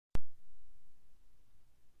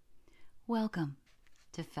Welcome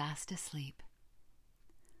to Fast Asleep.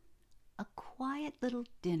 A quiet little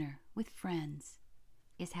dinner with friends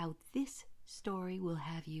is how this story will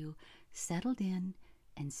have you settled in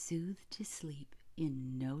and soothed to sleep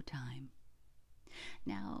in no time.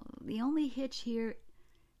 Now, the only hitch here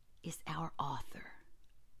is our author,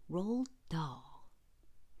 Roald Dahl.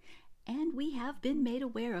 And we have been made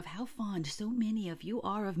aware of how fond so many of you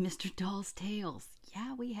are of Mr. Dahl's tales.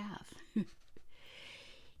 Yeah, we have.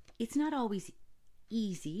 It's not always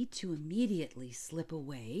easy to immediately slip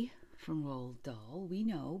away from Roald Dahl, we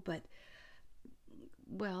know, but,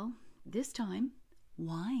 well, this time,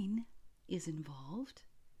 wine is involved.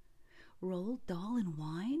 Roald Dahl and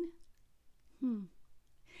wine?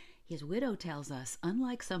 His widow tells us,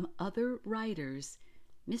 unlike some other writers,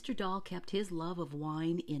 Mr. Dahl kept his love of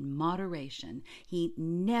wine in moderation. He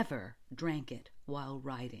never drank it while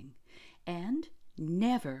writing, and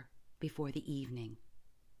never before the evening.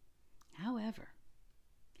 However,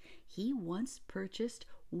 he once purchased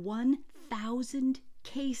 1,000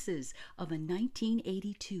 cases of a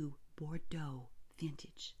 1982 Bordeaux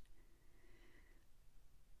vintage.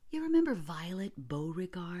 You remember Violet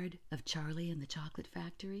Beauregard of Charlie and the Chocolate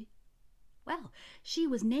Factory? Well, she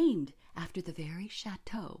was named after the very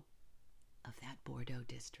chateau of that Bordeaux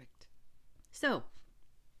district. So,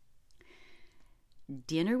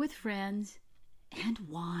 dinner with friends and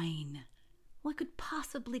wine. What could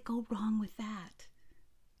possibly go wrong with that?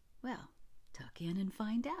 Well, tuck in and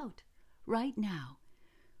find out right now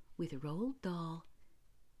with Roald Dahl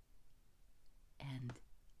and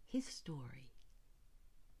his story,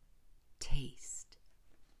 Taste.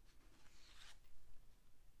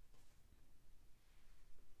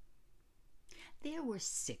 There were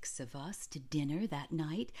 6 of us to dinner that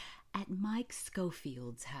night at Mike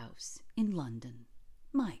Schofield's house in London.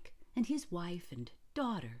 Mike and his wife and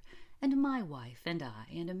daughter, and my wife and I,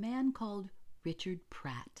 and a man called Richard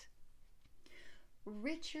Pratt.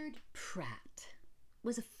 Richard Pratt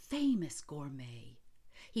was a famous gourmet.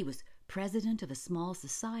 He was president of a small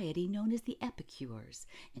society known as the Epicures,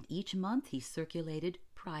 and each month he circulated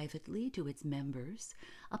privately to its members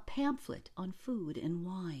a pamphlet on food and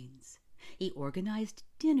wines. He organized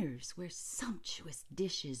dinners where sumptuous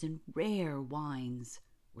dishes and rare wines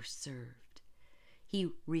were served. He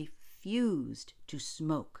refused to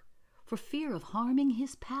smoke for fear of harming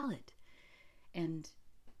his palate, and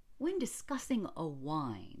when discussing a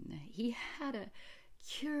wine, he had a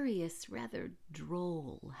curious, rather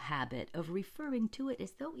droll habit of referring to it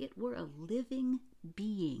as though it were a living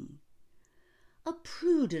being. "A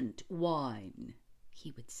prudent wine,"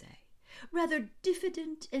 he would say, "rather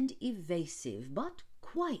diffident and evasive, but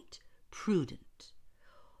quite prudent."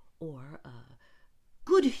 Or a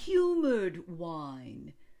good-humored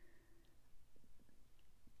wine,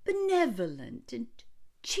 benevolent and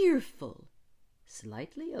cheerful,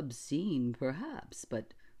 slightly obscene perhaps,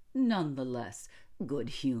 but nonetheless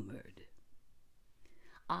good-humored.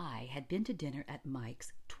 I had been to dinner at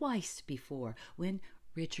Mike's twice before when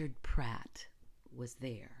Richard Pratt was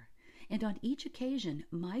there, and on each occasion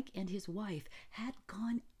Mike and his wife had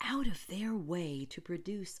gone out of their way to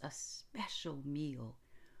produce a special meal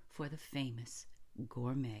for the famous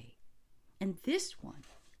gourmet. And this one,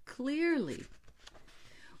 clearly,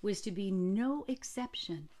 was to be no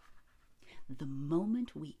exception. The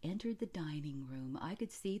moment we entered the dining room, I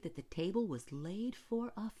could see that the table was laid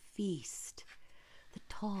for a feast. The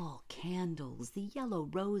tall candles, the yellow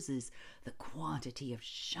roses, the quantity of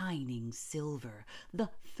shining silver, the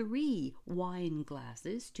 3 wine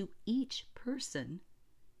glasses to each person,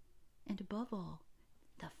 and above all,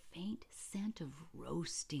 the faint scent of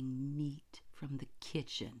roasting meat from the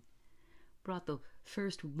kitchen brought the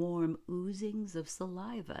first warm oozings of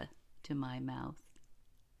saliva to my mouth.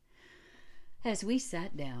 As we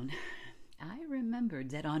sat down, I remembered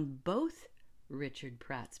that on both Richard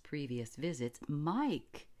Pratt's previous visits,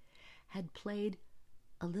 Mike had played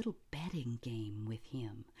a little betting game with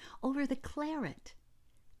him over the claret,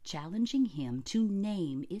 challenging him to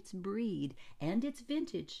name its breed and its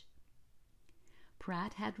vintage.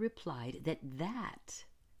 Pratt had replied that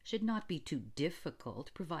should not be too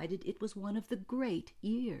difficult, provided it was one of the great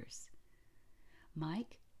years.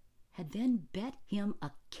 Mike had then bet him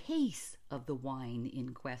a case of the wine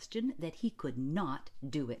in question that he could not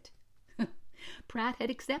do it. Pratt had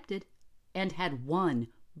accepted and had won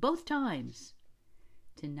both times.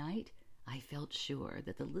 Tonight, I felt sure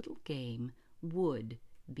that the little game would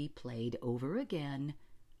be played over again,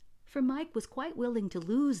 for Mike was quite willing to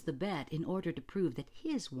lose the bet in order to prove that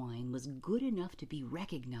his wine was good enough to be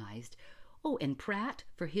recognized. Oh, and Pratt,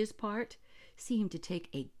 for his part, seemed to take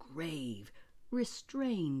a grave,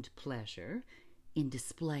 restrained pleasure in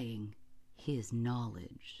displaying his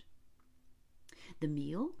knowledge. The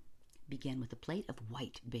meal began with a plate of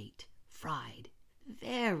whitebait, fried,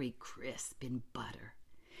 very crisp in butter,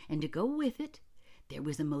 and to go with it there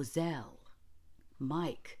was a Moselle.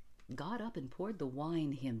 Mike got up and poured the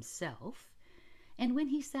wine himself, and when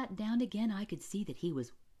he sat down again I could see that he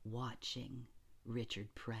was watching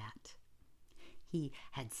Richard Pratt. He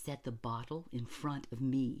had set the bottle in front of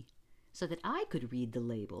me so that I could read the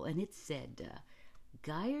label, and it said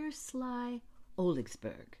Geiersli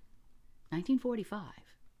Oligsburg, 1945.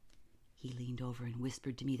 He leaned over and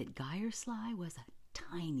whispered to me that Geiersli was a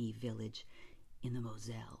tiny village in the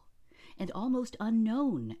Moselle and almost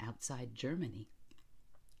unknown outside Germany.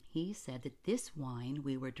 He said that this wine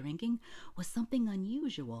we were drinking was something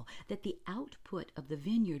unusual, that the output of the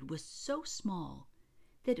vineyard was so small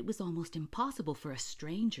that it was almost impossible for a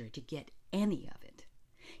stranger to get any of it.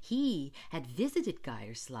 He had visited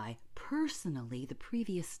Geiersli personally the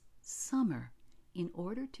previous summer in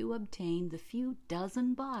order to obtain the few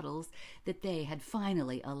dozen bottles that they had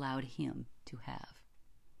finally allowed him to have.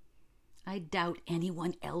 I doubt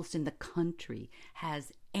anyone else in the country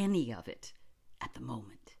has any of it at the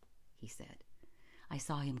moment, he said. I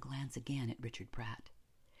saw him glance again at Richard Pratt.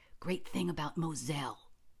 Great thing about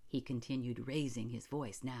Moselle, he continued, raising his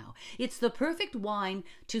voice now. It's the perfect wine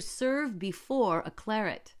to serve before a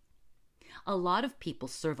claret. A lot of people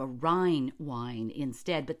serve a Rhine wine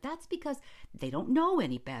instead, but that's because they don't know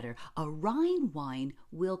any better. A Rhine wine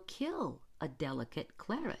will kill a delicate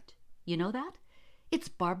claret. You know that? It's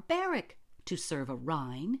barbaric to serve a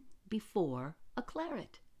Rhine before a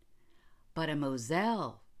claret. But a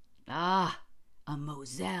Moselle, a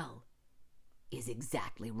Moselle is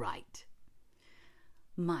exactly right.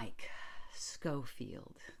 Mike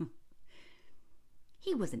Schofield.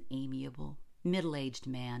 He was an amiable, middle-aged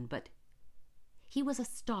man, but he was a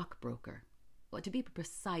stockbroker. Well, to be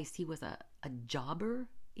precise, he was a jobber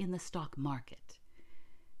in the stock market.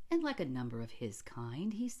 And like a number of his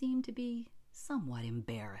kind, he seemed to be somewhat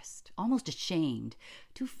embarrassed, almost ashamed,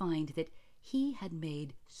 to find that he had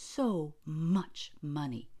made so much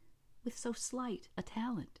money with so slight a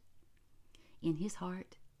talent. In his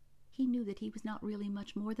heart, he knew that he was not really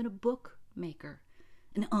much more than a bookmaker,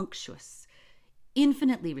 an unctuous,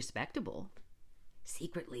 infinitely respectable,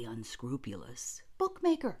 secretly unscrupulous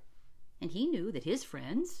bookmaker. And he knew that his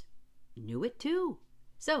friends knew it too.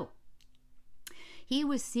 So, he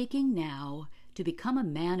was seeking now to become a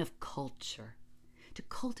man of culture, to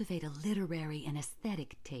cultivate a literary and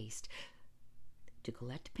aesthetic taste, to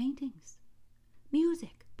collect paintings,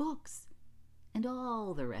 music, books, and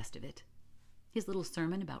all the rest of it. His little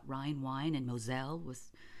sermon about Rhine wine and Moselle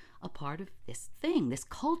was a part of this thing, this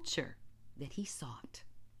culture that he sought.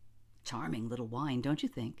 Charming little wine, don't you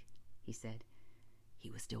think? He said. He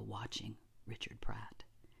was still watching Richard Pratt.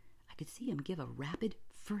 I could see him give a rapid,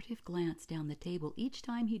 furtive glance down the table each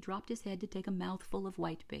time he dropped his head to take a mouthful of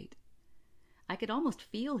whitebait. I could almost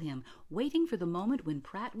feel him waiting for the moment when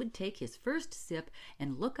Pratt would take his first sip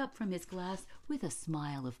and look up from his glass with a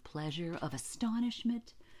smile of pleasure, of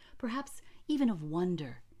astonishment, perhaps even of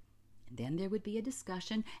wonder. And then there would be a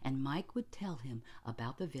discussion, and Mike would tell him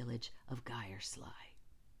about the village of Geiersli.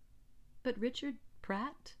 But Richard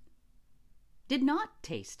Pratt did not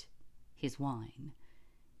taste his wine.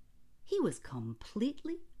 He was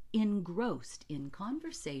completely engrossed in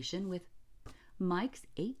conversation with Mike's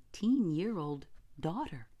 18-year-old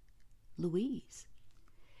daughter, Louise.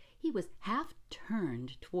 He was half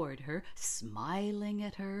turned toward her, smiling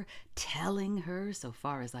at her, telling her, so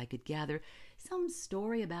far as I could gather, some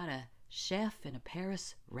story about a chef in a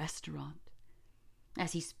Paris restaurant.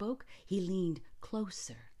 As he spoke, he leaned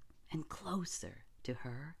closer and closer to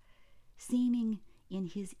her, seeming in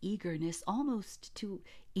his eagerness almost to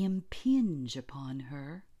impinge upon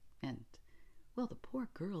her, and, well, the poor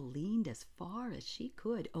girl leaned as far as she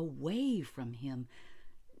could away from him,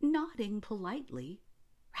 nodding politely,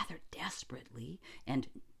 rather desperately, and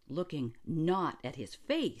looking not at his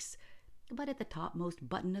face, but at the topmost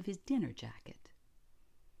button of his dinner jacket.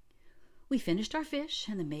 We finished our fish,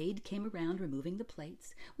 and the maid came around removing the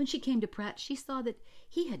plates. When she came to Pratt, she saw that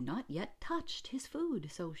he had not yet touched his food,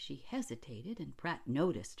 so she hesitated, and Pratt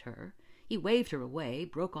noticed her. He waved her away,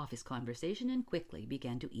 broke off his conversation, and quickly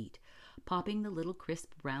began to eat, popping the little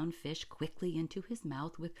crisp brown fish quickly into his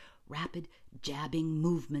mouth with rapid jabbing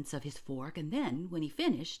movements of his fork, and then, when he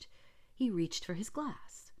finished, he reached for his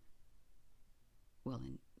glass. Well,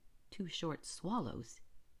 in 2 short swallows,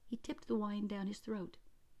 he tipped the wine down his throat,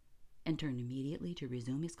 and turned immediately to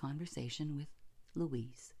resume his conversation with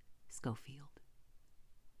Louise Schofield.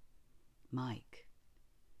 Mike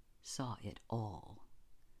saw it all.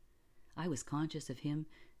 I was conscious of him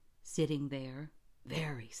sitting there,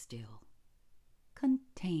 very still,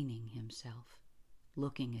 containing himself,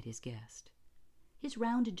 looking at his guest. His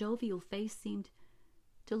round, jovial face seemed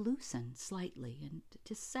to loosen slightly and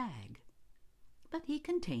to sag. But he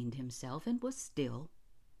contained himself and was still,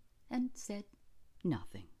 and said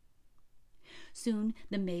nothing. Soon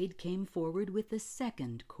the maid came forward with the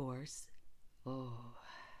second course. Oh,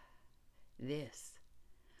 this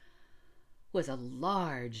was a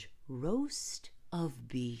large roast of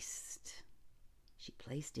beast. She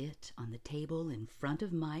placed it on the table in front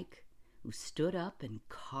of Mike, who stood up and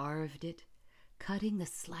carved it, cutting the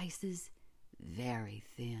slices very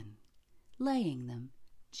thin, laying them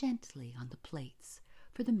gently on the plates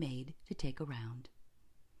for the maid to take around.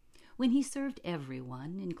 When he served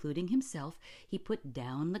everyone, including himself, he put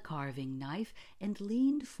down the carving knife and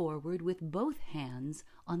leaned forward with both hands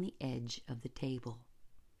on the edge of the table.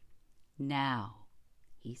 "Now,"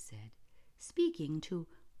 he said, speaking to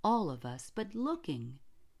all of us but looking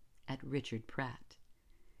at Richard Pratt.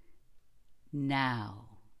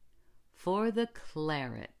 "Now, for the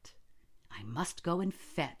claret. I must go and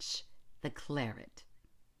fetch the claret,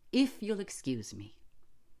 if you'll excuse me."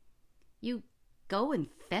 "You go and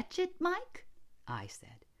fetch it, Mike?" I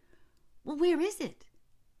said. "Well, where is it?"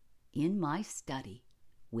 "In my study,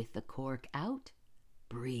 with the cork out,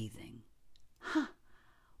 breathing." "Huh!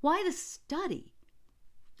 Why the study?"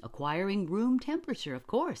 "Acquiring room temperature, of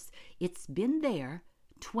course. It's been there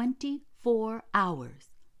 24 hours.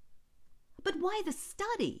 "But why the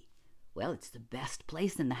study?" "Well, it's the best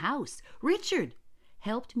place in the house. Richard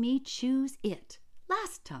helped me choose it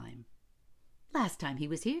last time he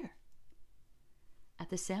was here." At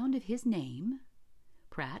the sound of his name,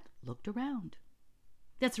 Pratt looked around.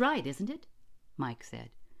 "That's right, isn't it?" Mike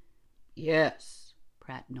said. "Yes,"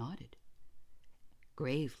 Pratt nodded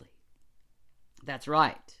gravely. "That's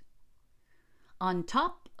right. On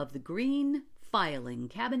top of the green filing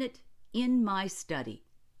cabinet in my study,"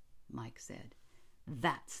 Mike said.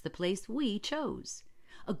 "That's the place we chose.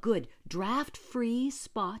 A good draft-free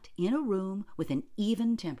spot in a room with an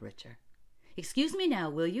even temperature. Excuse me now,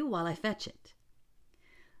 will you, while I fetch it?"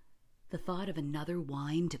 The thought of another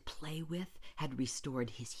wine to play with had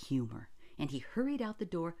restored his humor, and he hurried out the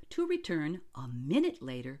door to return a minute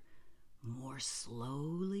later, more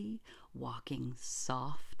slowly, walking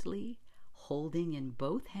softly, holding in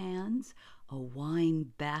both hands a wine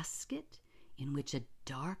basket in which a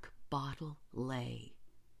dark bottle lay.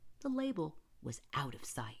 The label was out of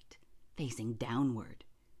sight, facing downward.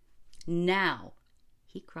 "Now,"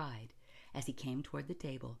 he cried as he came toward the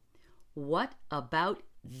table, "what about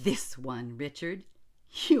this one, Richard?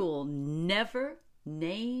 You'll never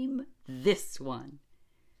name this one."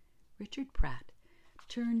 Richard Pratt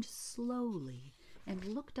turned slowly and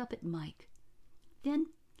looked up at Mike.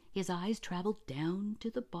 Then his eyes traveled down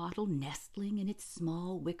to the bottle nestling in its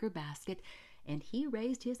small wicker basket, and he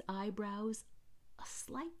raised his eyebrows, a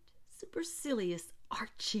slight supercilious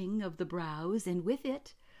arching of the brows, and with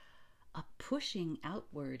it a pushing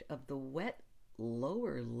outward of the wet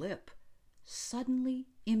lower lip, suddenly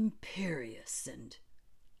imperious and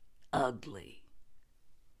ugly.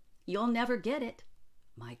 "You'll never get it,"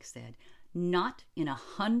 Mike said. "Not in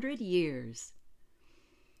 100 years."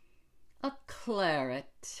 "A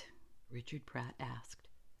claret?" Richard Pratt asked,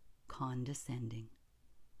 condescending.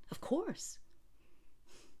 "Of course."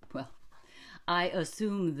 "Well, I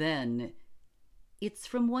assume then it's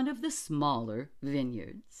from one of the smaller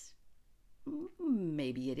vineyards."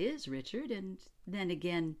 "Maybe it is, Richard, and then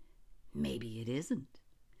again, maybe it isn't."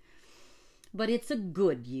 "But it's a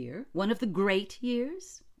good year, one of the great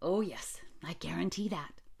years?" "Oh, yes, I guarantee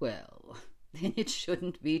that." "Well, then it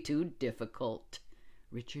shouldn't be too difficult,"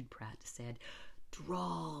 Richard Pratt said,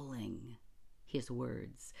 drawling his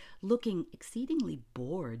words, looking exceedingly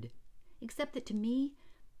bored, except that to me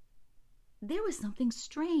there was something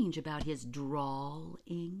strange about his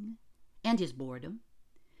drawling and his boredom.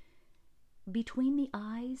 Between the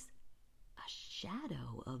eyes, a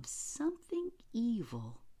shadow of something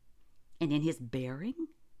evil, and in his bearing,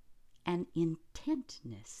 an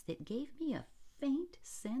intentness that gave me a faint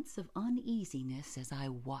sense of uneasiness as I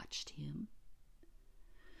watched him.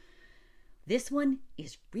 "This one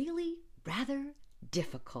is really rather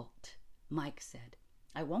difficult," Mike said.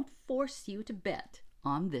 "I won't force you to bet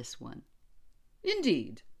on this one."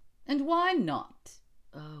 "Indeed? And why not?"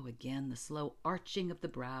 Oh, again the slow arching of the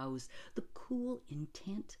brows, the cool,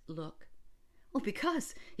 intent look. "Well,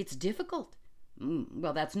 because it's difficult."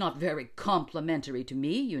 Well, that's not very complimentary to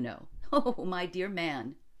me, you know." "Oh, my dear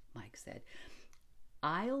man," Mike said,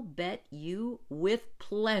 "I'll bet you with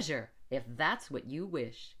pleasure, if that's what you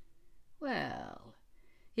wish." "Well,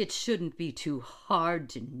 It shouldn't be too hard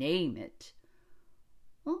to name it."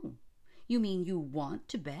 "Oh, you mean you want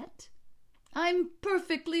to bet?" "I'm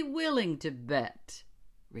perfectly willing to bet,"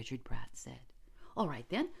 Richard Pratt said. "All right,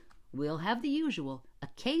 then. We'll have the usual, a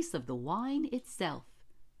case of the wine itself."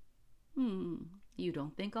 You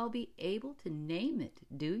don't think I'll be able to name it,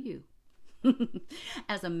 do you?"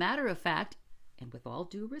 "As a matter of fact, and with all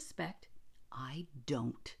due respect, I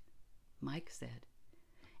don't," Mike said.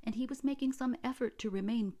 And he was making some effort to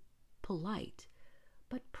remain polite,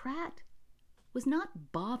 but Pratt was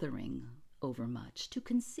not bothering overmuch to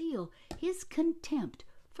conceal his contempt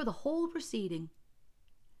for the whole proceeding.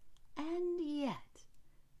 And yet,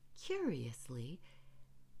 curiously,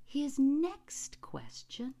 his next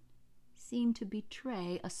question seemed to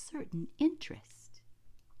betray a certain interest.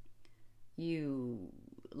 "You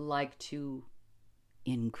like to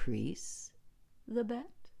increase the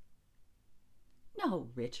bet?"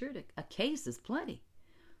 "No, Richard, a case is plenty."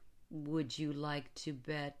 "Would you like to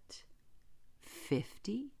bet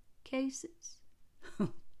 50 cases?"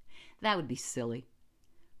 "That would be silly."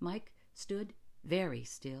 Mike stood very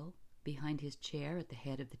still behind his chair at the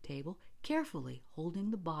head of the table, carefully holding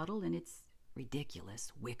the bottle in its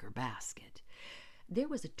ridiculous wicker basket. There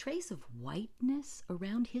was a trace of whiteness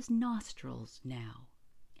around his nostrils now,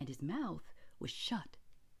 and his mouth was shut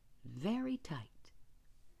very tight.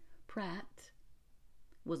 Pratt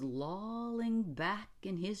was lolling back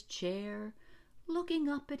in his chair, looking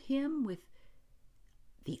up at him with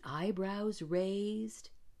the eyebrows raised,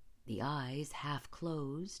 the eyes half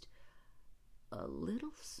closed, a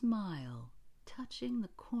little smile touching the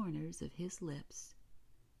corners of his lips.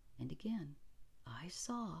 And again I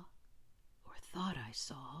saw, or thought I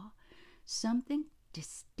saw, something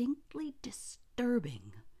distinctly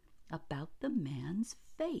disturbing about the man's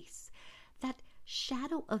face, that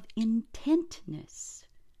shadow of intentness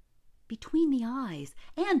between the eyes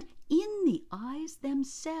and in the eyes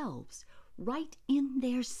themselves, right in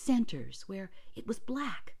their centers where it was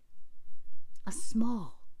black. A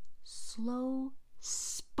small, slow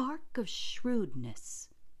spark of shrewdness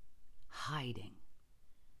hiding.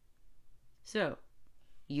 "So,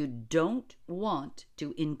 you don't want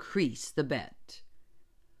to increase the bet?"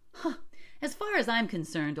 "As far as I'm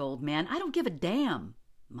concerned, old man, I don't give a damn,"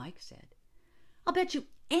 Mike said. "I'll bet you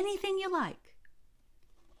anything you like."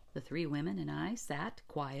 The three women and I sat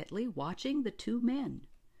quietly watching the two men.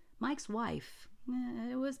 Mike's wife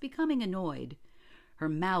was becoming annoyed. Her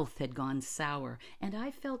mouth had gone sour, and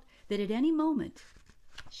I felt that at any moment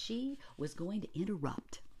she was going to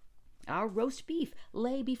interrupt. Our roast beef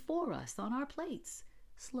lay before us on our plates,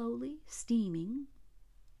 slowly steaming.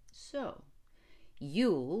 "So,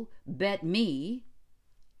 you'll bet me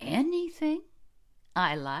anything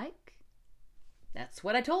I like?" "That's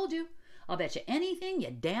what I told you. I'll bet you anything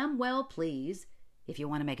you damn well please, if you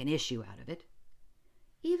want to make an issue out of it."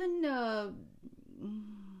 "Even,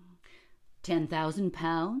 10,000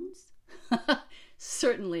 pounds?"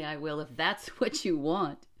 "Certainly I will, if that's what you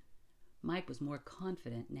want." Mike was more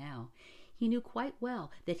confident now. He knew quite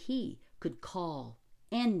well that he could call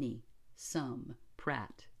any sum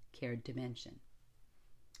Pratt cared to mention.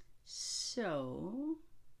 "So,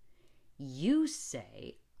 you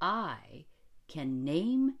say I can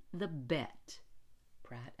name the bet?"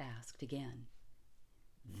 Pratt asked again.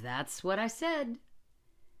 "That's what I said."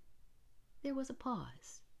 There was a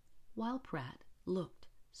pause, while Pratt looked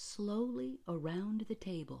slowly around the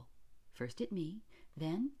table, first at me,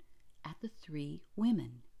 then at the three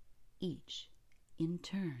women, each in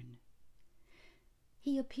turn.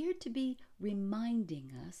 He appeared to be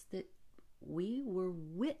reminding us that we were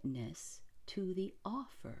witness to the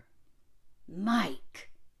offer.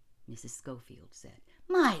 "Mike," Mrs. Schofield said,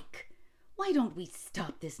 "Mike, why don't we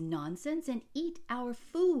stop this nonsense and eat our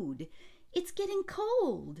food? It's getting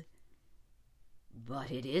cold." "But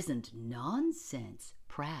it isn't nonsense,"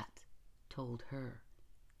 Pratt told her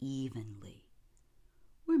evenly.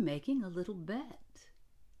 "We're making a little bet."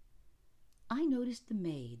 I noticed the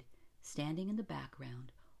maid standing in the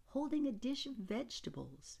background, holding a dish of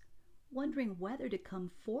vegetables, wondering whether to come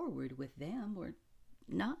forward with them or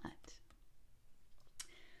not.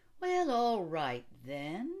 "Well, all right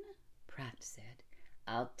then," Pratt said.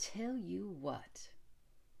 I'll tell you what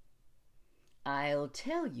I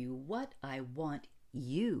want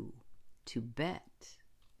you to bet."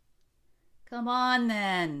 "Come on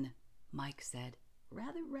then," Mike said,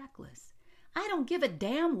 rather reckless. "I don't give a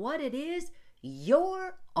damn what it is.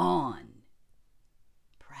 You're on."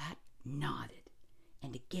 Pratt nodded,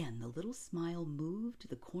 and again the little smile moved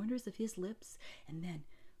the corners of his lips, and then,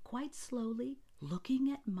 quite slowly,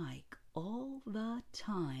 looking at Mike all the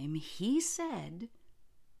time, he said,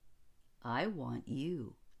 "I want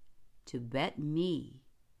you to bet me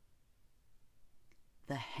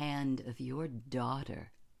the hand of your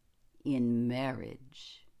daughter in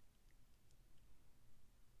marriage."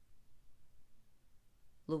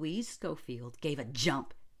 Louise Schofield gave a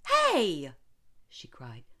jump. "Hey!" she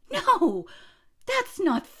cried. "No, that's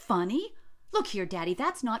not funny. Look here, Daddy,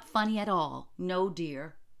 that's not funny at all." "No,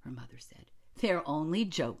 dear," her mother said. "They're only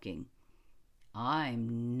joking."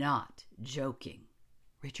 "I'm not joking,"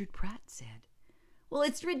 Richard Pratt said. "Well,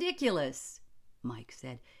 it's ridiculous," Mike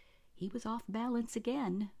said. He was off balance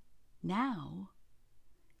again. Now,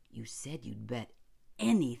 "You said you'd bet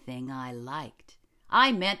anything I liked."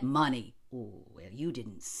 "I meant money." "Oh, well, you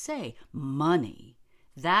didn't say money."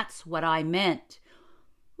 "That's what I meant."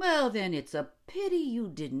 "Well, then it's a pity you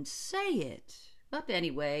didn't say it. But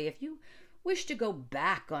anyway, if you wish to go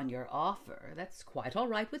back on your offer, that's quite all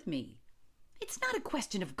right with me." "It's not a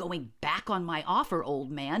question of going back on my offer, old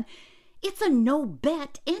man. It's a no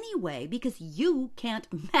bet anyway, because you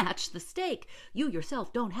can't match the stake. You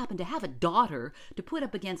yourself don't happen to have a daughter to put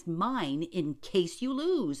up against mine in case you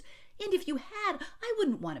lose. And if you had, I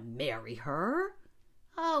wouldn't want to marry her."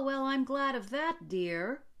 "Oh, well, I'm glad of that,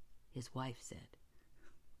 dear," his wife said.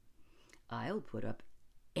 "I'll put up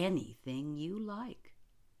anything you like,"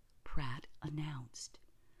 Pratt announced.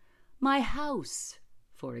 "My house,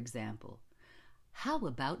 for example. How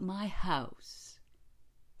about my house?"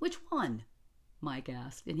 "Which one?" Mike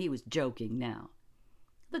asked, and he was joking now.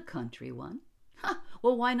 "The country one."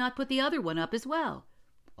 "Well, why not put the other one up as well?"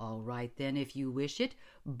 "All right, then, if you wish it.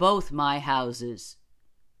 Both my houses."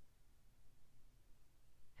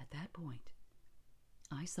 At that point,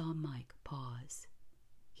 I saw Mike pause.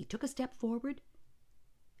 He took a step forward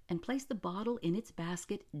and placed the bottle in its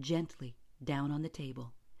basket gently down on the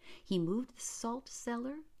table. He moved the salt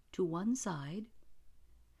cellar to one side,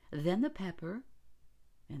 then the pepper,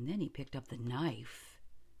 and then he picked up the knife,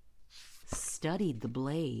 studied the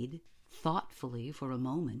blade thoughtfully for a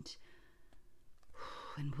moment,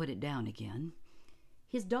 and put it down again.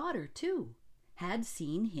 His daughter, too, had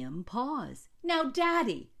seen him pause. "Now,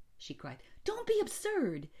 Daddy," she cried, "don't be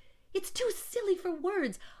absurd. It's too silly for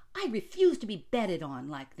words. I refuse to be betted on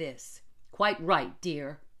like this." "Quite right,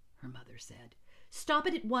 dear," her mother said. "Stop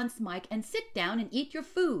it at once, Mike, and sit down and eat your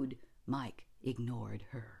food." Mike ignored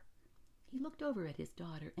her. He looked over at his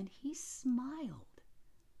daughter, and he smiled.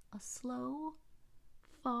 A slow,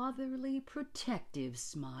 fatherly, protective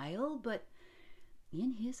smile, but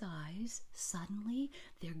in his eyes suddenly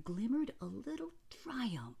there glimmered a little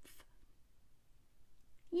triumph.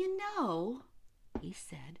 "You know," he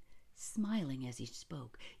said, smiling as he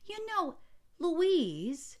spoke, "you know,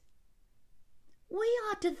 Louise, we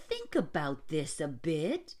ought to think about this a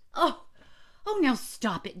bit." Oh, now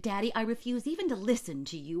stop it, Daddy. I refuse even to listen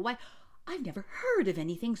to you. I've never heard of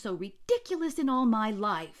anything so ridiculous in all my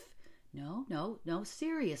life." No,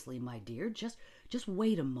 seriously, my dear. Just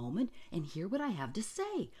wait a moment and hear what I have to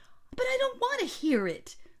say." "But I don't want to hear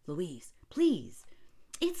it." "Louise, please.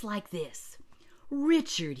 It's like this.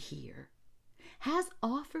 Richard here has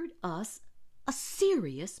offered us a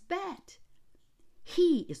serious bet.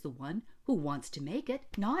 He is the one who wants to make it,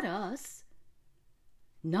 not us.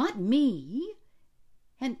 Not me.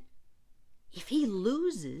 And if he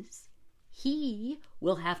loses, he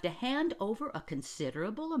will have to hand over a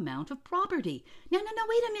considerable amount of property." No,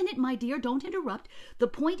 wait a minute, my dear. Don't interrupt. The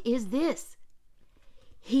point is this.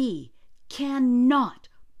 He cannot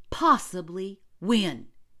possibly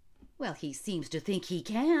win. "Well, he seems to think he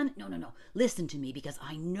can." No. Listen to me, because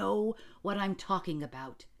I know what I'm talking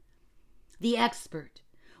about. The expert,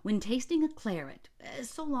 when tasting a claret,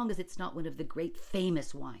 so long as it's not one of the great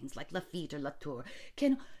famous wines like Lafite or Latour,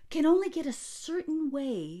 can only get a certain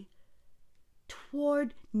way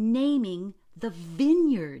toward naming the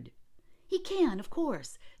vineyard. He can, of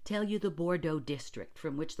course, tell you the Bordeaux district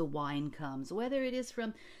from which the wine comes, whether it is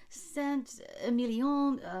from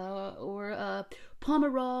Saint-Emilion or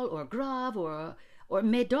Pomerol or Grave or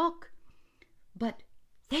Médoc. But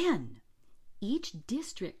then each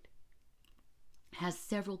district has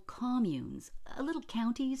several communes, little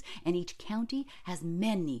counties, and each county has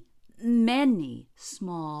many, many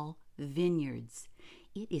small vineyards.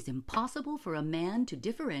 It is impossible for a man to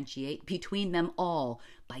differentiate between them all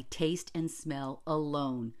by taste and smell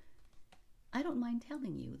alone. I don't mind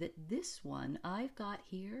telling you that this one I've got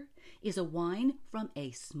here is a wine from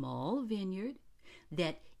a small vineyard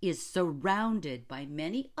that is surrounded by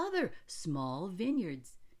many other small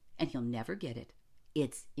vineyards, and he'll never get it.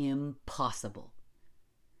 It's impossible.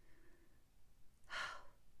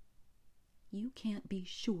 "You can't be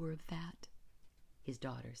sure of that," his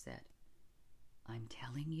daughter said. "I'm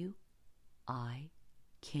telling you, I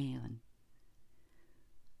can."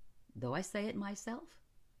 though I say it myself,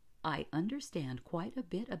 I understand quite a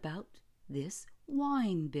bit about this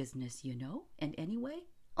wine business, you know. And anyway,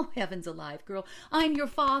 oh, heavens alive, girl, I'm your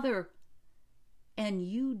father. And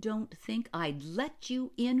you don't think I'd let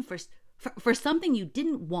you in for something you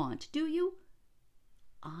didn't want, do you?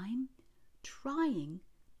 I'm trying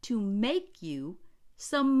to make you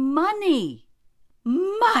some money.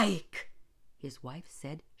 Mike, his wife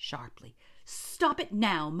said sharply. Stop it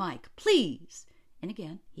now, Mike, please. And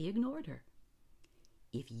again, he ignored her.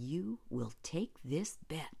 If you will take this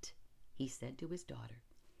bet, he said to his daughter,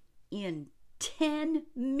 in 10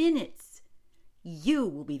 minutes, you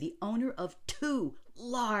will be the owner of 2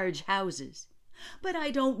 large houses. But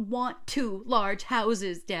I don't want 2 large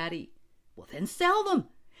houses, Daddy. Well, then sell them.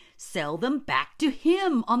 Sell them back to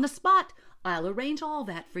him on the spot. I'll arrange all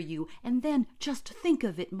that for you. And then just think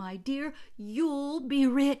of it, my dear. You'll be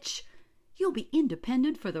rich. You'll be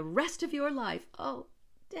independent for the rest of your life. Oh,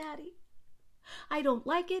 Daddy, I don't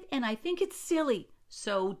like it, and I think it's silly.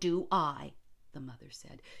 So do I, the mother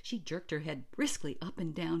said. She jerked her head briskly up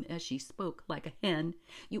and down as she spoke, like a hen.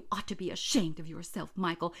 You ought to be ashamed of yourself,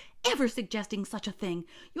 Michael, ever suggesting such a thing.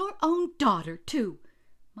 Your own daughter, too.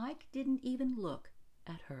 Mike didn't even look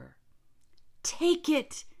at her. Take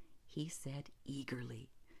it, he said eagerly,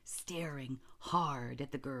 staring hard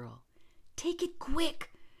at the girl. Take it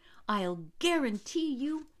quick. I'll guarantee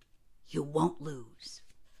you won't lose.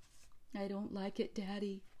 I don't like it,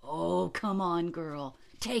 Daddy. Oh, come on, girl.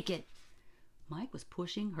 Take it. Mike was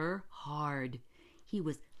pushing her hard. He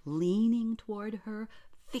was leaning toward her,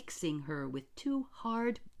 fixing her with 2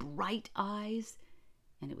 hard, bright eyes.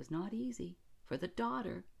 And it was not easy for the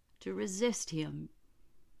daughter to resist him.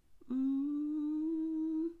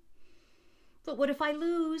 But what if I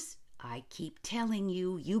lose? I keep telling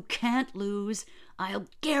you, you can't lose. I'll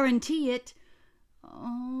guarantee it.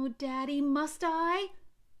 Oh, Daddy, must I?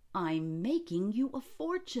 I'm making you a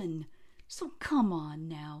fortune. So come on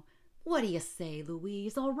now. What do you say,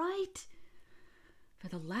 Louise, all right? For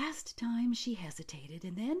the last time she hesitated,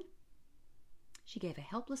 and then she gave a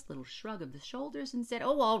helpless little shrug of the shoulders and said,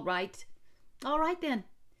 oh, all right. All right, then.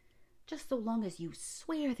 Just so long as you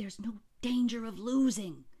swear there's no danger of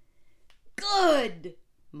losing. Good,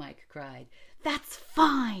 Mike cried. That's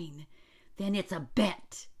fine. Then it's a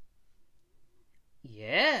bet.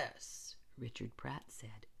 Yes, Richard Pratt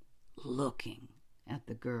said, looking at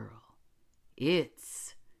the girl.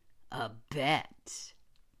 It's a bet.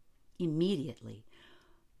 Immediately,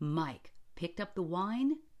 Mike picked up the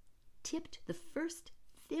wine, tipped the first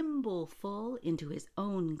thimbleful into his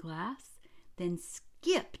own glass, then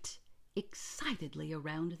skipped excitedly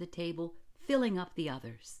around the table, filling up the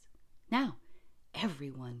others. Now,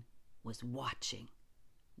 everyone was watching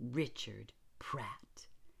Richard Pratt,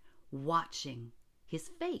 watching his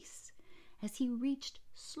face as he reached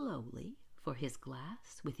slowly for his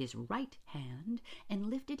glass with his right hand and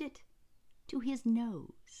lifted it to his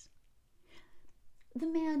nose. The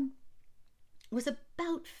man was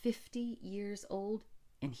about 50 years old,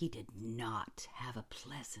 and he did not have a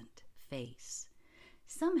pleasant face.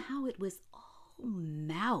 Somehow it was all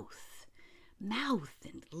mouth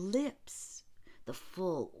and lips, the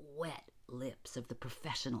full, wet lips of the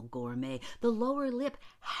professional gourmet, the lower lip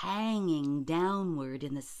hanging downward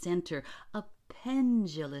in the center, a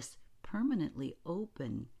pendulous, permanently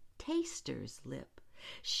open taster's lip,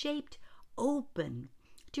 shaped open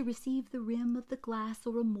to receive the rim of the glass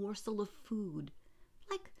or a morsel of food,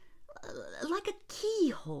 like a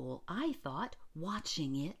keyhole, I thought,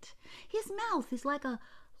 watching it. His mouth is like a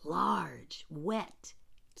large, wet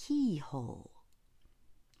keyhole.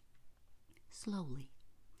 Slowly,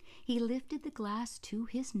 he lifted the glass to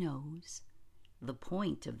his nose. The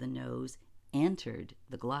point of the nose entered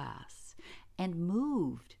the glass and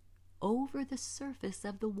moved over the surface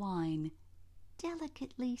of the wine,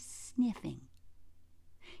 delicately sniffing.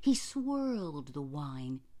 He swirled the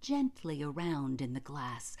wine gently around in the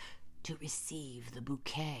glass to receive the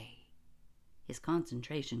bouquet. His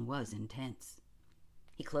concentration was intense.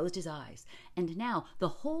 He closed his eyes, and now the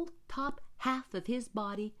whole top half of his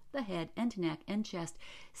body, the head and neck and chest,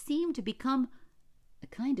 seemed to become a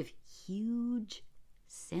kind of huge,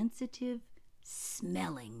 sensitive,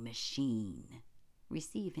 smelling machine,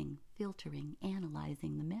 receiving, filtering,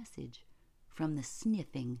 analyzing the message from the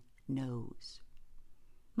sniffing nose.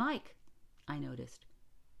 Mike, I noticed,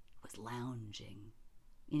 was lounging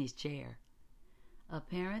in his chair,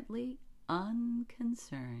 apparently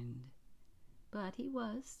unconcerned, but he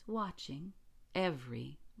was watching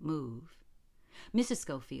every move. Mrs.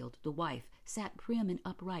 Schofield, the wife, sat prim and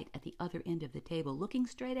upright at the other end of the table, looking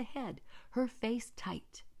straight ahead, her face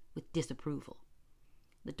tight with disapproval.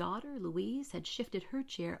 The daughter, Louise, had shifted her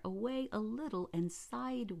chair away a little and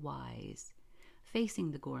sidewise,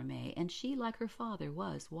 facing the gourmet, and she, like her father,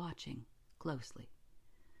 was watching closely.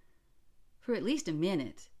 For at least a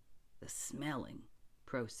minute, the smelling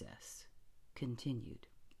process continued.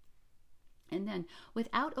 And then,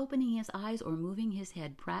 without opening his eyes or moving his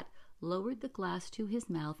head, Pratt lowered the glass to his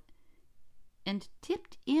mouth and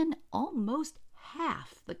tipped in almost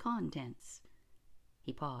half the contents.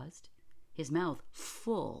 He paused, his mouth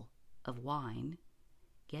full of wine,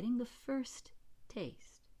 getting the first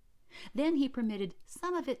taste. Then he permitted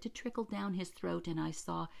some of it to trickle down his throat, and I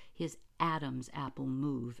saw his Adam's apple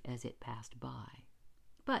move as it passed by.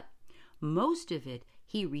 But most of it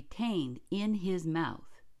he retained in his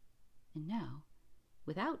mouth. And now,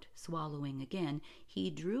 without swallowing again, he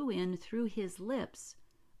drew in through his lips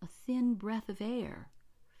a thin breath of air,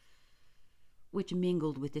 which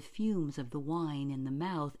mingled with the fumes of the wine in the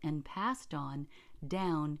mouth and passed on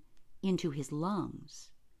down into his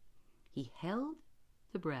lungs. He held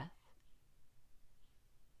the breath,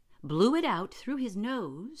 blew it out through his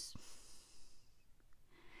nose,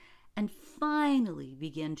 and finally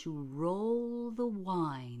began to roll the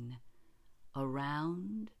wine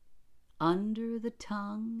around under the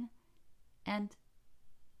tongue, and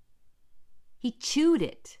he chewed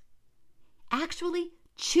it, actually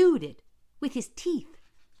chewed it with his teeth,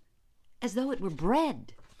 as though it were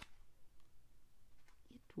bread.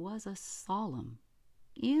 It was a solemn,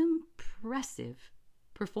 impressive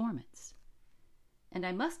performance, and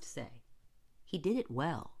I must say, he did it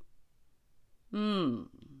well.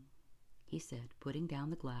 He said, putting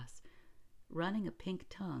down the glass, running a pink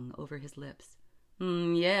tongue over his lips.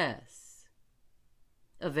 Yes.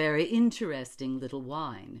 A very interesting little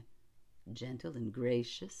wine, gentle and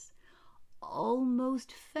gracious,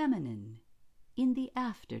 almost feminine in the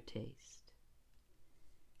aftertaste.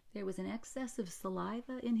 There was an excess of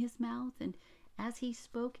saliva in his mouth, and as he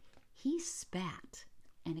spoke, he spat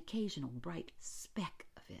an occasional bright speck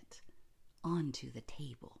of it onto the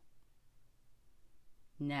table.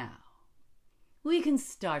 Now, we can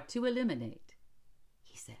start to eliminate,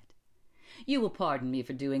 he said. You will pardon me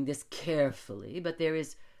for doing this carefully, but there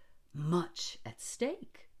is much at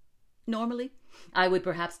stake. Normally, I would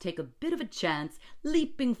perhaps take a bit of a chance,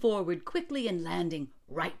 leaping forward quickly and landing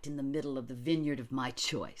right in the middle of the vineyard of my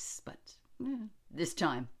choice. But this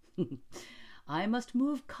time, I must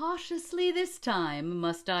move cautiously this time,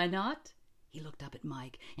 must I not? He looked up at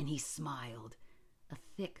Mike, and he smiled, a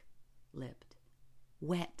thick-lipped,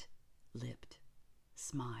 wet-lipped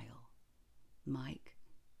smile. Mike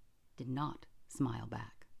did not smile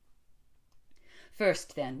back.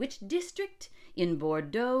 First, then, which district in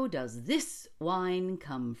Bordeaux does this wine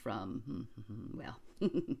come from? Well,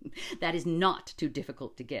 that is not too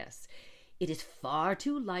difficult to guess. It is far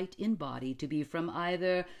too light in body to be from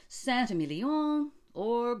either Saint-Emilion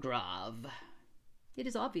or Grave. It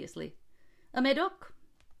is obviously a Médoc.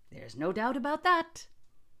 There's no doubt about that.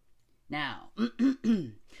 Now,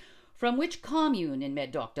 from which commune in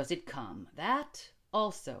Médoc does it come? That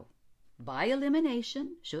also, by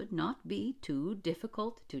elimination, should not be too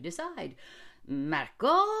difficult to decide.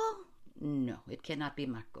 Marcot? No, it cannot be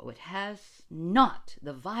Marcot. It has not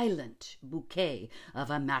the violent bouquet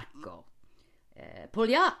of a Marcot.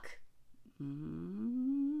 Pauillac?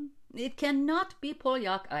 It cannot be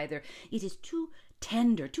Pauillac either. It is too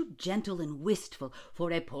tender, too gentle and wistful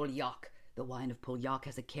for a Pauillac. The wine of Pauillac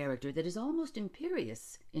has a character that is almost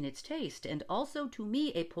imperious in its taste, and also to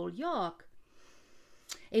me a Pauillac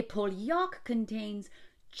contains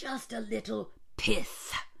just a little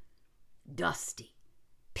pith, dusty,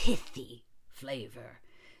 pithy flavor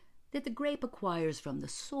that the grape acquires from the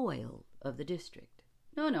soil of the district.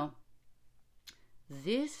 No.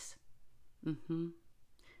 This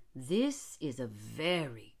is a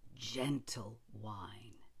very gentle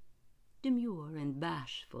wine, demure and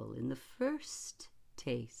bashful in the first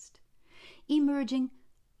taste, emerging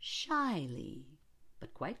shyly,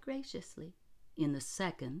 but quite graciously, in the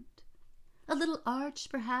second, a little arch,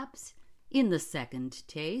 perhaps, in the second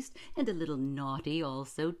taste, and a little naughty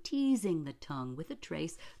also, teasing the tongue with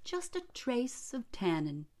just a trace of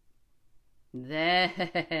tannin. Then,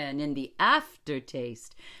 in the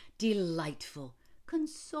aftertaste, delightful,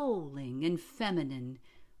 consoling, and feminine,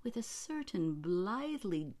 with a certain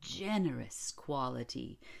blithely generous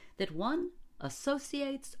quality that one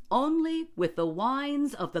associates only with the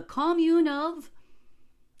wines of the commune of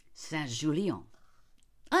Saint-Julien.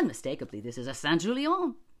 Unmistakably, this is a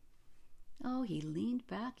Saint-Julien. Oh, he leaned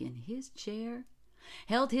back in his chair,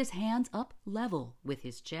 held his hands up level with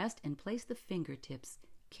his chest, and placed the fingertips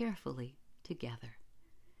carefully together.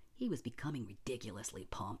 He was becoming ridiculously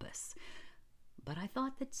pompous. but I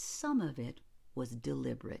thought that some of it was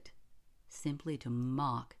deliberate, simply to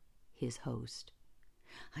mock his host.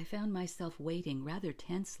 I found myself waiting rather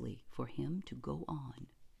tensely for him to go on.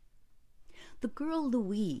 The girl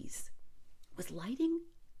Louise was lighting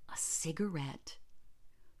a cigarette.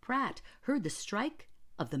 Pratt heard the strike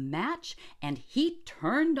of the match, and he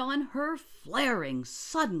turned on her, flaring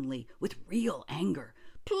suddenly with real anger.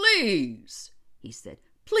 "Please," he said,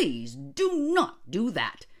 "please do not do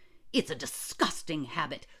that. It's a disgusting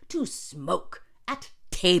habit to smoke at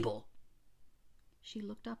table." She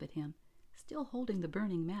looked up at him, still holding the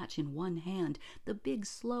burning match in one hand, the big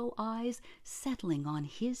slow eyes settling on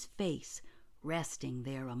his face, resting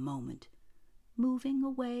there a moment, moving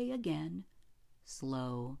away again,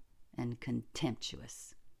 slow and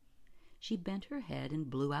contemptuous. She bent her head and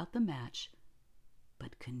blew out the match,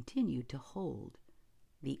 but continued to hold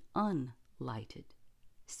the unlighted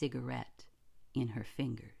cigarette in her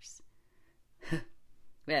fingers.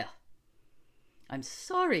 "Well, I'm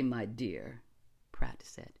sorry, my dear," Pratt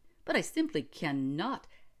said, "but I simply cannot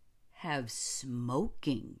have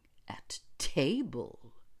smoking at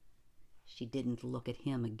table." She didn't look at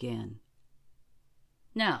him again.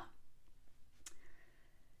 "Now,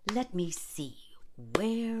 let me see.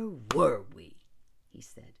 Where were we?" he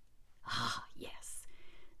said. "Ah, yes.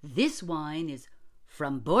 This wine is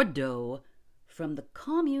from Bordeaux, from the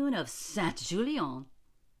commune of Saint-Julien,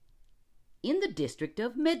 in the district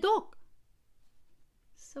of Médoc."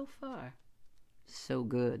 So far, so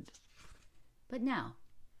good. But now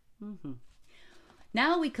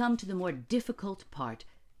we come to the more difficult part,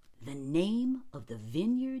 the name of the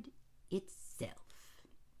vineyard itself.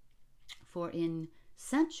 For in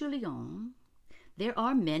Saint-Julien there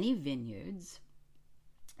are many vineyards,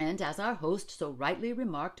 and as our host so rightly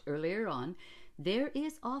remarked earlier on, there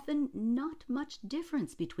is often not much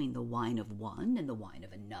difference between the wine of one and the wine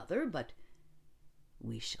of another, but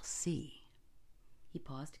we shall see. He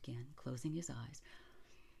paused again, closing his eyes.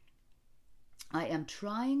 "I am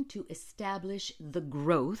trying to establish the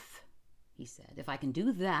growth," he said. "If I can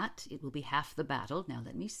do that, it will be half the battle. Now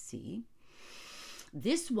let me see.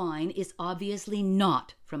 This wine is obviously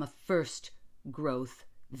not from a first growth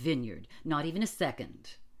vineyard, not even a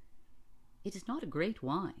second. It is not a great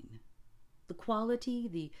wine. The quality,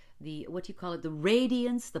 the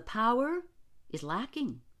radiance, the power is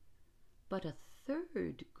lacking. But a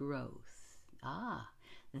third growth,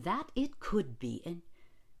 that it could be,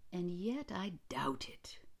 and yet I doubt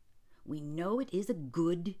it. We know it is a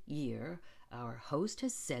good year. Our host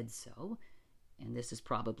has said so, and this is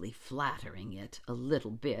probably flattering it a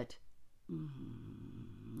little bit.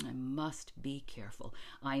 I must be careful.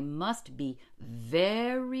 I must be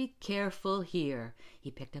very careful here." He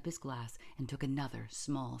picked up his glass and took another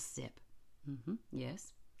small sip.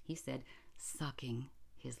 "Yes," he said, sucking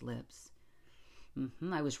his lips.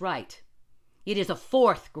 "I was right. It is a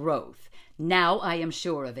fourth growth. Now I am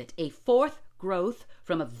sure of it. A fourth growth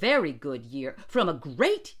from a very good year, from a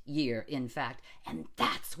great year, in fact, and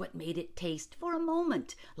that's what made it taste for a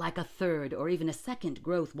moment like a third or even a second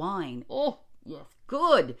growth wine. Oh, yes,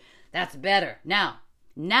 good. That's better.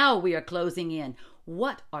 Now we are closing in.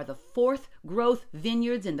 What are the fourth growth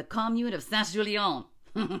vineyards in the commune of Saint-Julien?"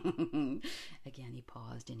 Again he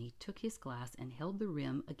paused, and he took his glass and held the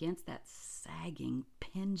rim against that sagging,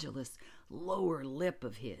 pendulous lower lip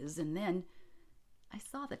of his, and then I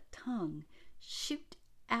saw the tongue shoot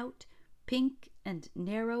out, pink and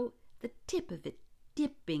narrow, the tip of it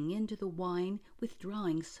dipping into the wine,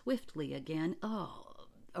 withdrawing swiftly again. Oh,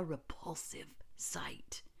 a repulsive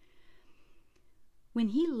sight. When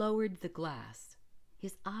he lowered the glass,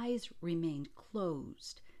 his eyes remained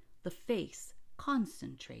closed, the face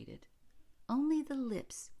concentrated, only the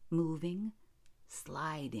lips moving,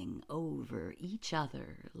 sliding over each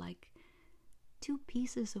other like two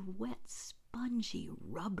pieces of wet, spongy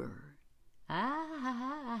rubber.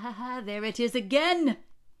 "Ah, there it is again,"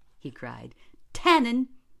 he cried. "Tannin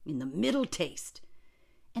in the middle taste,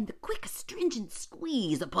 and the quick astringent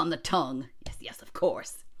squeeze upon the tongue. Yes, of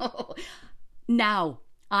course. Oh, now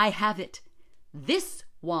I have it. This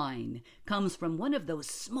wine comes from one of those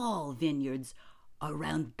small vineyards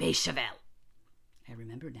around Bechevel. I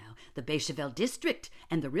remember now, the Bechevel district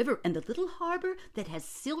and the river and the little harbor that has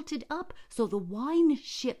silted up so the wine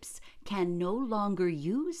ships can no longer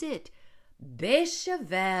use it.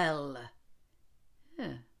 Bechevel.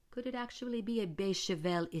 Could it actually be a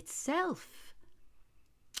Bechevel itself?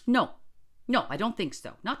 No, I don't think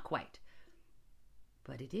so. Not quite.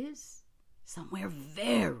 But it is somewhere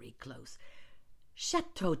very close.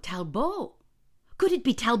 Chateau Talbot. Could it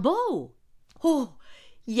be Talbot? Oh,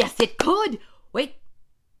 yes, it could. Wait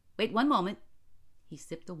 1 moment. He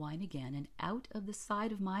sipped the wine again, and out of the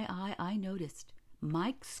side of my eye I noticed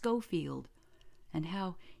Mike Schofield, and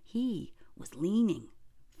how he was leaning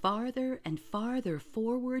farther and farther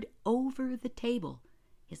forward over the table,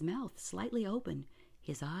 his mouth slightly open,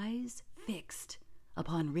 his eyes fixed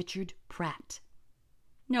upon Richard Pratt.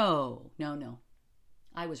 No.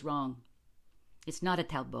 I was wrong. It's not a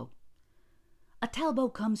Talbot. A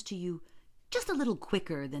Talbot comes to you just a little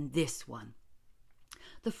quicker than this one.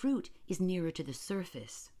 The fruit is nearer to the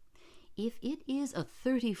surface. If it is a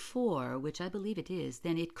 34, which I believe it is,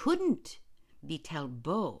 then it couldn't be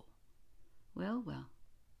Talbot. Well,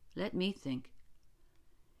 let me think.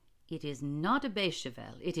 It is not a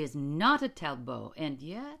Bechevel. It is not a Talbot. And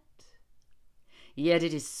yet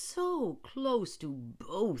it is so close to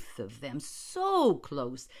both of them, so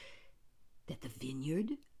close, that the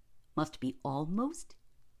vineyard must be almost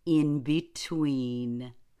in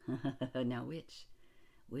between. Now,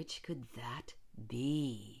 which could that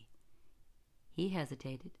be? He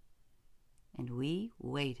hesitated, and we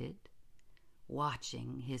waited,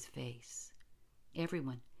 watching his face.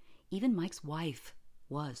 Everyone, even Mike's wife,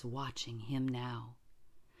 was watching him now.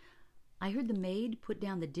 I heard the maid put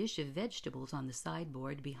down the dish of vegetables on the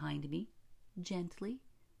sideboard behind me, gently,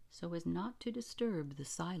 so as not to disturb the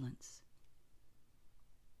silence.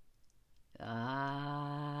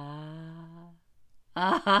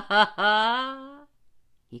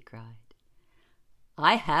 He cried.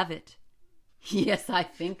 I have it. Yes, I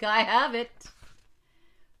think I have it.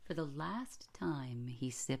 For the last time he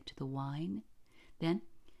sipped the wine, then,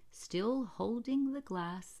 still holding the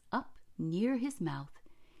glass up near his mouth,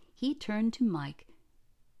 he turned to Mike,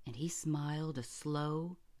 and he smiled a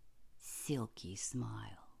slow, silky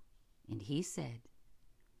smile, and he said,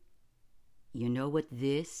 "You know what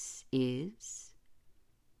this is?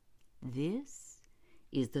 This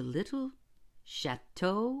is the little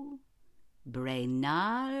Chateau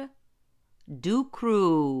Brainard du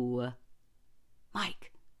Creux."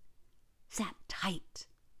 Mike sat tight,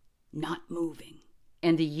 not moving.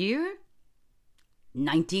 And the year?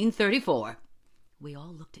 1934. We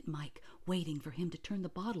all looked at Mike, waiting for him to turn the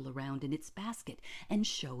bottle around in its basket and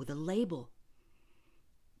show the label.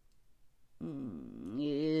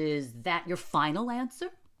 Is that your final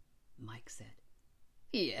answer? Mike said.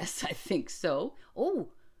 Yes, I think so.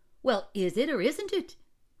 Oh, well, is it or isn't it?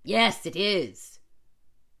 Yes, it is.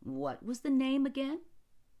 What was the name again?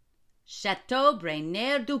 Chateau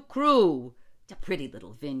Brainard du Creux. A pretty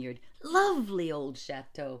little vineyard. Lovely old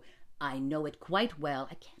chateau. I know it quite well.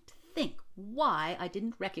 I can't think why I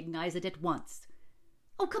didn't recognize it at once.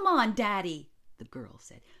 Oh, come on, Daddy, the girl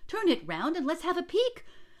said. Turn it round and let's have a peek.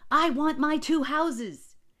 I want my 2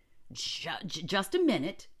 houses. Just a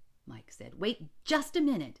minute, Mike said. Wait just a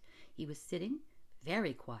minute. He was sitting,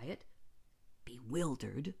 very quiet,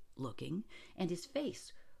 bewildered looking, and his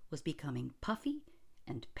face was becoming puffy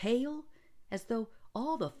and pale, as though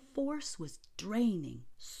all the force was draining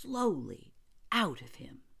slowly out of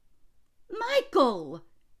him. Michael!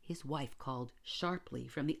 His wife called sharply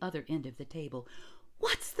from the other end of the table.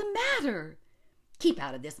 What's the matter? Keep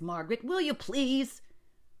out of this, Margaret, will you please?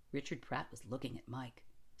 Richard Pratt was looking at Mike,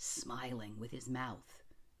 smiling with his mouth,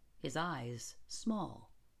 his eyes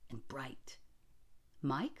small and bright.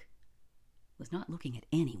 Mike was not looking at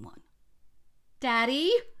anyone.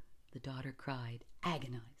 Daddy, the daughter cried,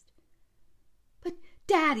 agonized. But,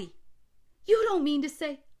 Daddy, you don't mean to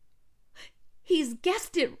say he's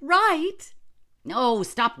guessed it right? No,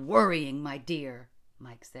 stop worrying, my dear,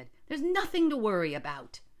 Mike said. There's nothing to worry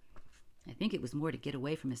about. I think it was more to get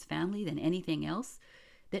away from his family than anything else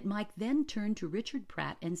that Mike then turned to Richard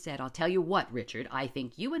Pratt and said, I'll tell you what, Richard, I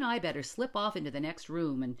think you and I better slip off into the next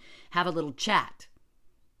room and have a little chat.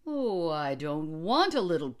 Oh, I don't want a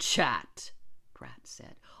little chat, Pratt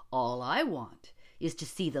said. All I want is to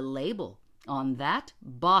see the label on that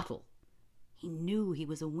bottle. He knew he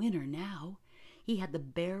was a winner now. He had the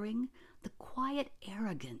bearing, the quiet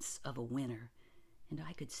arrogance of a winner, and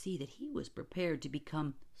I could see that he was prepared to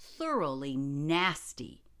become thoroughly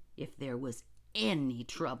nasty if there was any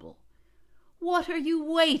trouble. What are you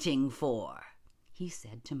waiting for? He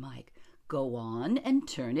said to Mike. Go on and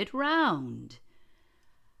turn it round.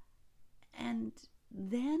 And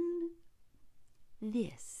then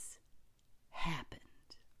this happened.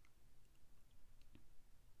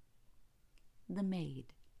 The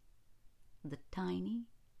maid, the tiny,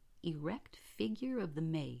 erect figure of the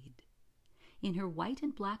maid, in her white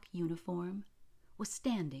and black uniform, was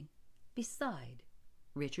standing beside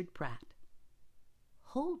Richard Pratt,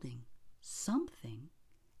 holding something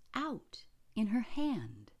out in her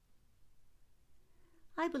hand.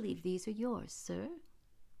 I believe these are yours, sir,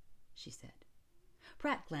 she said.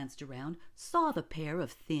 Pratt glanced around, saw the pair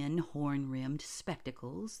of thin, horn-rimmed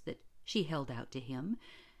spectacles that she held out to him,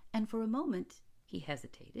 and for a moment he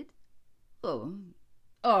hesitated. "Oh,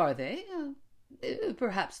 are they?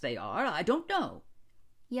 Perhaps they are. I don't know."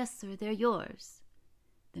 "Yes, sir, they're yours."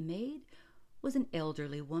 The maid was an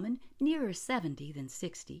elderly woman, nearer 70 than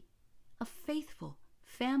 60, a faithful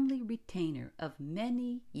family retainer of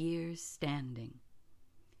many years' standing.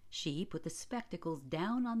 She put the spectacles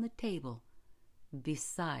down on the table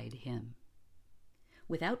beside him.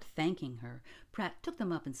 Without thanking her, Pratt took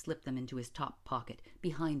them up and slipped them into his top pocket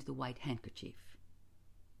behind the white handkerchief.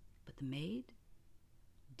 But the maid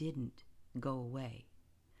didn't go away.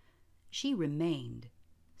 She remained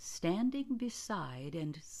standing beside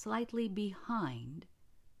and slightly behind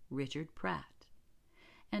Richard Pratt,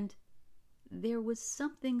 and there was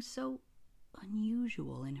something so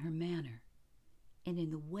unusual in her manner and in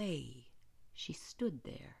the way she stood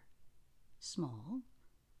there, small,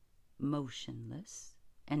 motionless,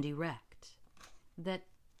 and erect, that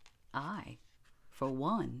I, for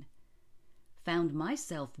one, found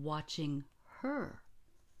myself watching her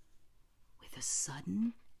with a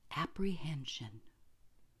sudden apprehension.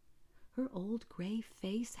 Her old gray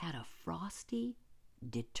face had a frosty,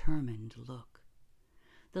 determined look.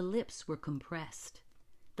 The lips were compressed,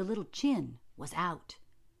 the little chin was out,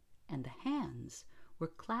 and the hands were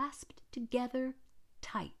clasped together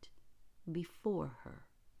tight before her.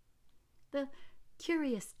 The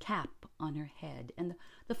curious cap on her head and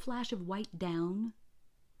the flash of white down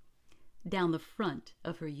the front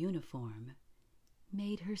of her uniform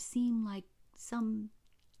made her seem like some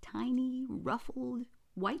tiny, ruffled,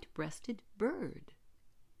 white-breasted bird.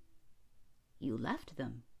 "You left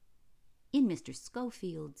them in Mr.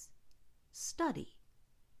 Schofield's study,"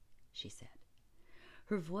 she said.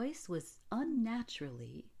 Her voice was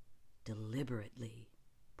unnaturally, deliberately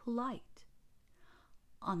polite.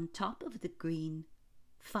 "On top of the green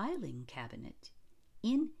filing cabinet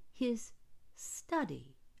in his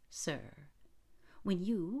study, sir, when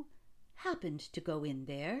you happened to go in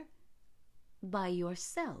there by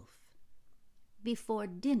yourself before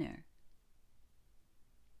dinner."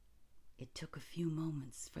 It took a few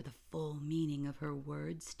moments for the full meaning of her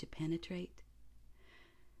words to penetrate,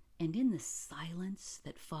 and in the silence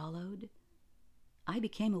that followed, I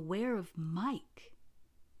became aware of Mike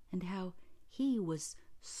and how he was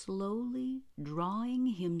slowly drawing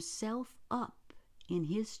himself up in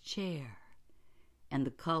his chair, and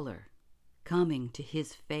the color coming to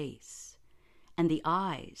his face, and the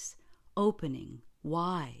eyes opening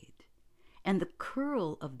wide, and the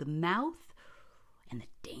curl of the mouth, and the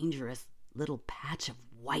dangerous little patch of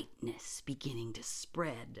whiteness beginning to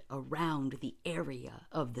spread around the area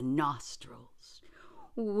of the nostrils.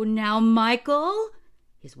 "Now, Michael,"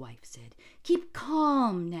 his wife said, "keep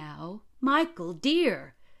calm now. Michael,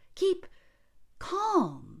 dear, keep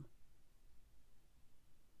calm."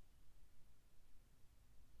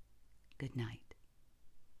 Good night.